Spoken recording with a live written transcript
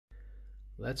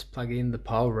Let's plug in the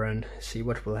power and see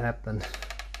what will happen.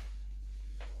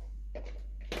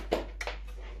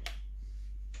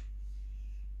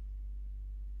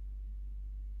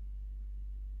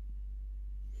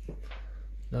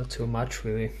 Not too much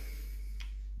really.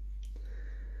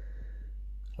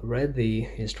 I read the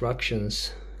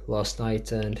instructions last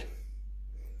night and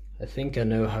I think I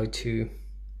know how to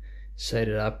set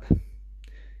it up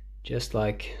just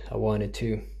like I wanted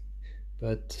to.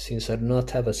 But since I do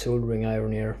not have a soldering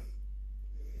iron here,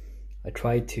 I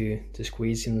tried to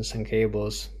squeeze in some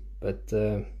cables, but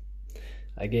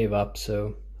I gave up,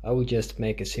 so I will just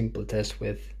make a simple test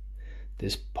with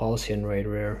this pulse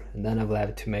generator here, and then I will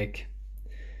have to make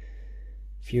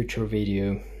future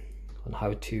video on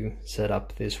how to set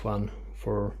up this one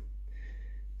for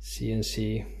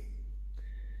CNC,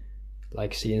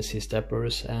 like CNC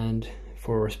steppers, and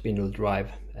for spindle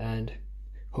drive, and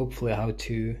hopefully how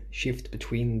to shift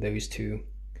between those two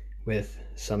with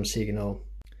some signal.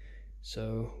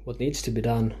 So what needs to be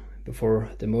done before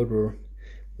the motor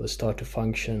will start to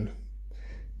function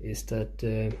is that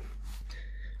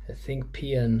I think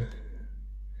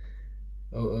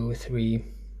PN003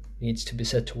 needs to be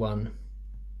set to 1,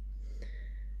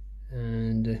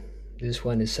 and this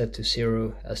one is set to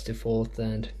 0 as default,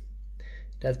 and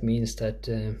that means that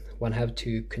one have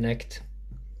to connect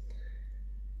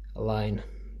a line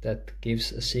that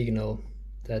gives a signal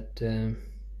that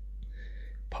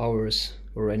powers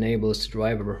or enables the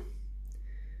driver.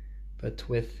 But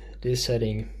with this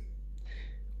setting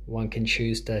one can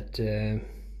choose that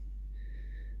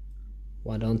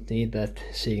one don't need that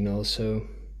signal. So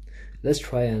let's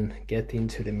try and get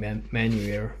into the menu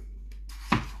here.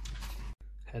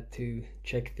 Had to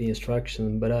check the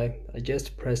instruction, but I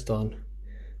just pressed on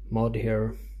mod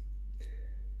here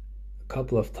a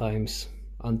couple of times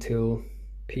until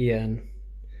PN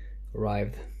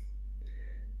arrived,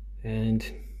 and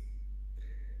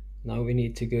now we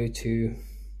need to go to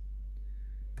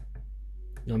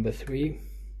number 3,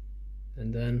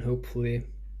 and then hopefully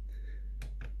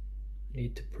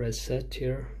need to press set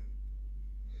here,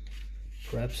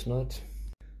 perhaps not.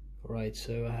 Alright,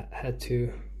 so I had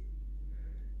to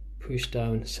push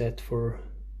down set for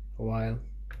a while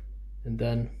and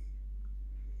then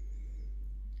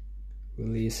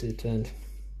release it, and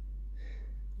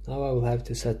now I will have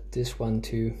to set this one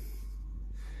to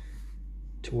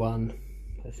 1,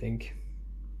 I think,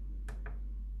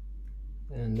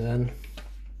 and then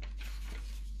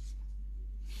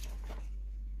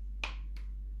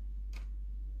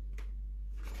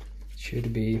it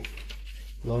should be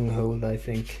long hold, I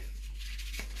think,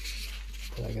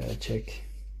 but I gotta check.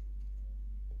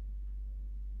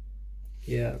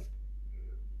 Yeah.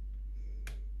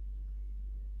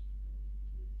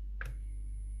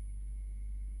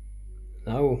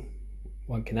 Now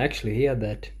one can actually hear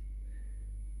that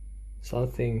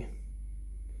something,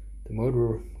 the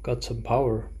motor got some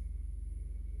power.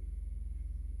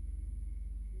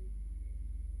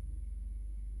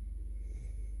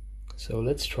 So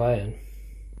let's try and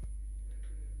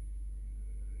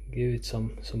give it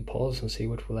some pulse and see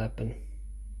what will happen.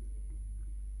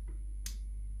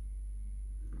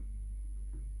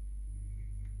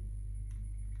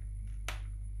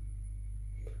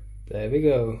 There we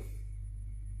go.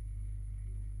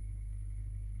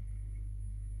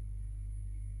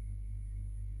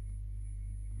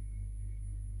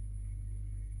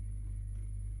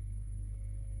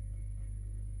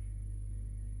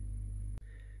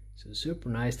 So super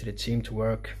nice that it seemed to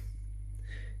work.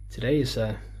 Today is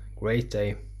a great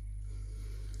day.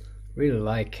 Really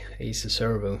like AC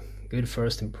Servo, good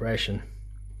first impression.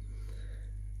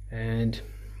 And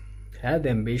I had the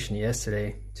ambition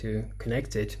yesterday to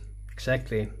connect it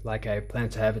exactly like I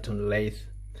planned to have it on the lathe,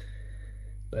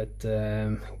 but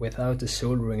without the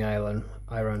soldering iron.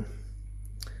 I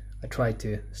tried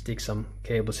to stick some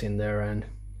cables in there, and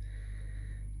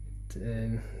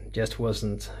it just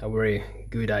wasn't a very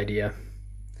good idea.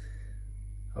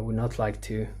 I would not like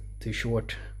to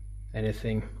short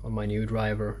anything on my new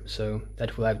driver, so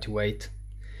that will have to wait.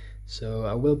 So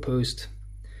I will post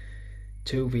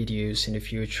 2 videos in the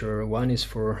future. One is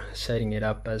for setting it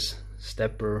up as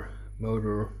stepper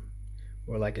motor,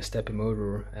 or like a stepper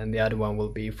motor, and the other one will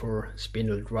be for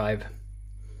spindle drive.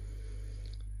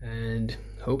 And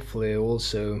hopefully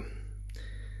also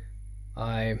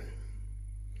I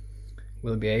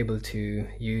will be able to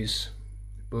use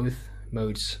both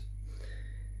modes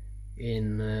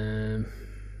in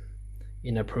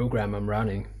a program I'm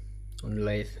running on the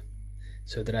lathe,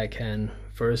 so that I can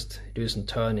first do some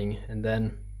turning and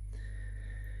then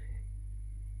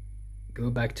go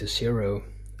back to 0,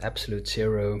 absolute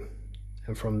 0,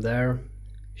 and from there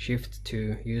shift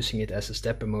to using it as a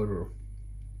stepper motor.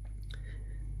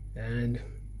 And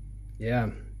yeah,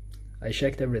 I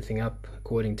checked everything up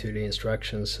according to the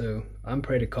instructions, so I'm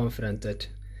pretty confident that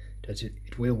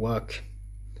it will work.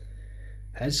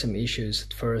 Had some issues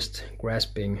at first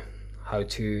grasping how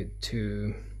to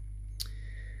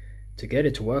get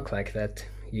it to work like that,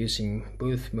 using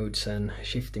both modes and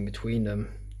shifting between them.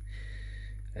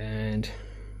 And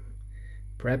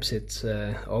perhaps it's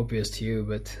obvious to you,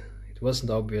 but it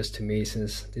wasn't obvious to me,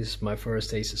 since this is my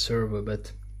first AC Servo.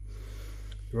 But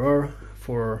there are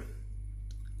 4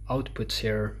 outputs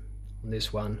here on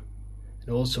this one, and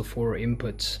also 4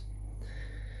 inputs.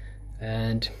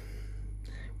 And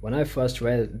when I first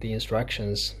read the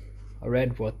instructions, I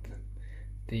read what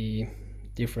the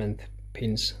different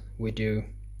pins would do,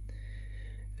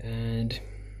 and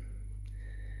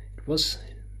it was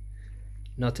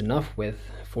not enough with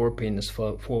 4 pins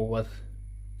for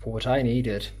what I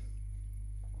needed.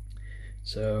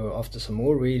 So after some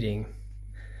more reading,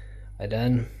 I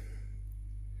then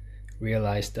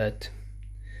realized that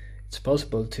it's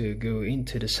possible to go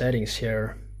into the settings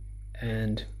here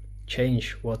and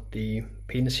change what the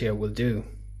pins here will do.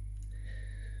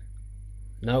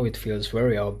 Now it feels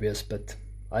very obvious, but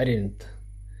I didn't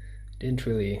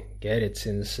really get it,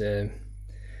 since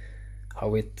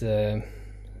how it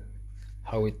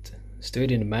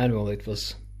stood in the manual, it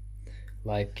was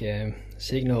like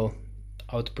signal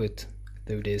output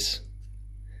through this,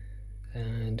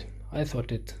 and I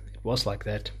thought it was like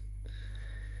that.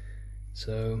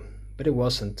 So, but it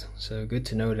wasn't. So good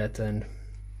to know that, and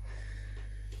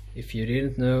if you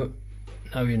didn't know,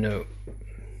 now you know.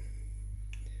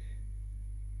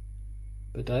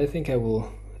 But I think I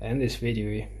will end this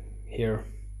video here.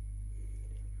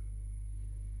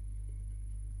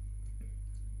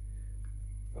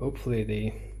 Hopefully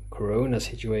the corona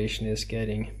situation is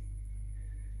getting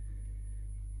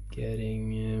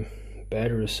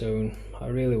better soon. I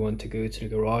really want to go to the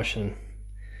garage and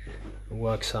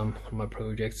work some on my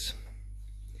projects.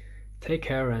 Take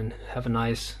care and have a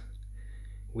nice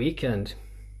weekend.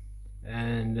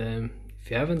 And if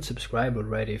you haven't subscribed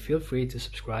already, feel free to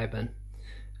subscribe,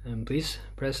 and please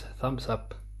press thumbs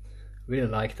up. Really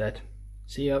like that.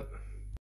 See ya.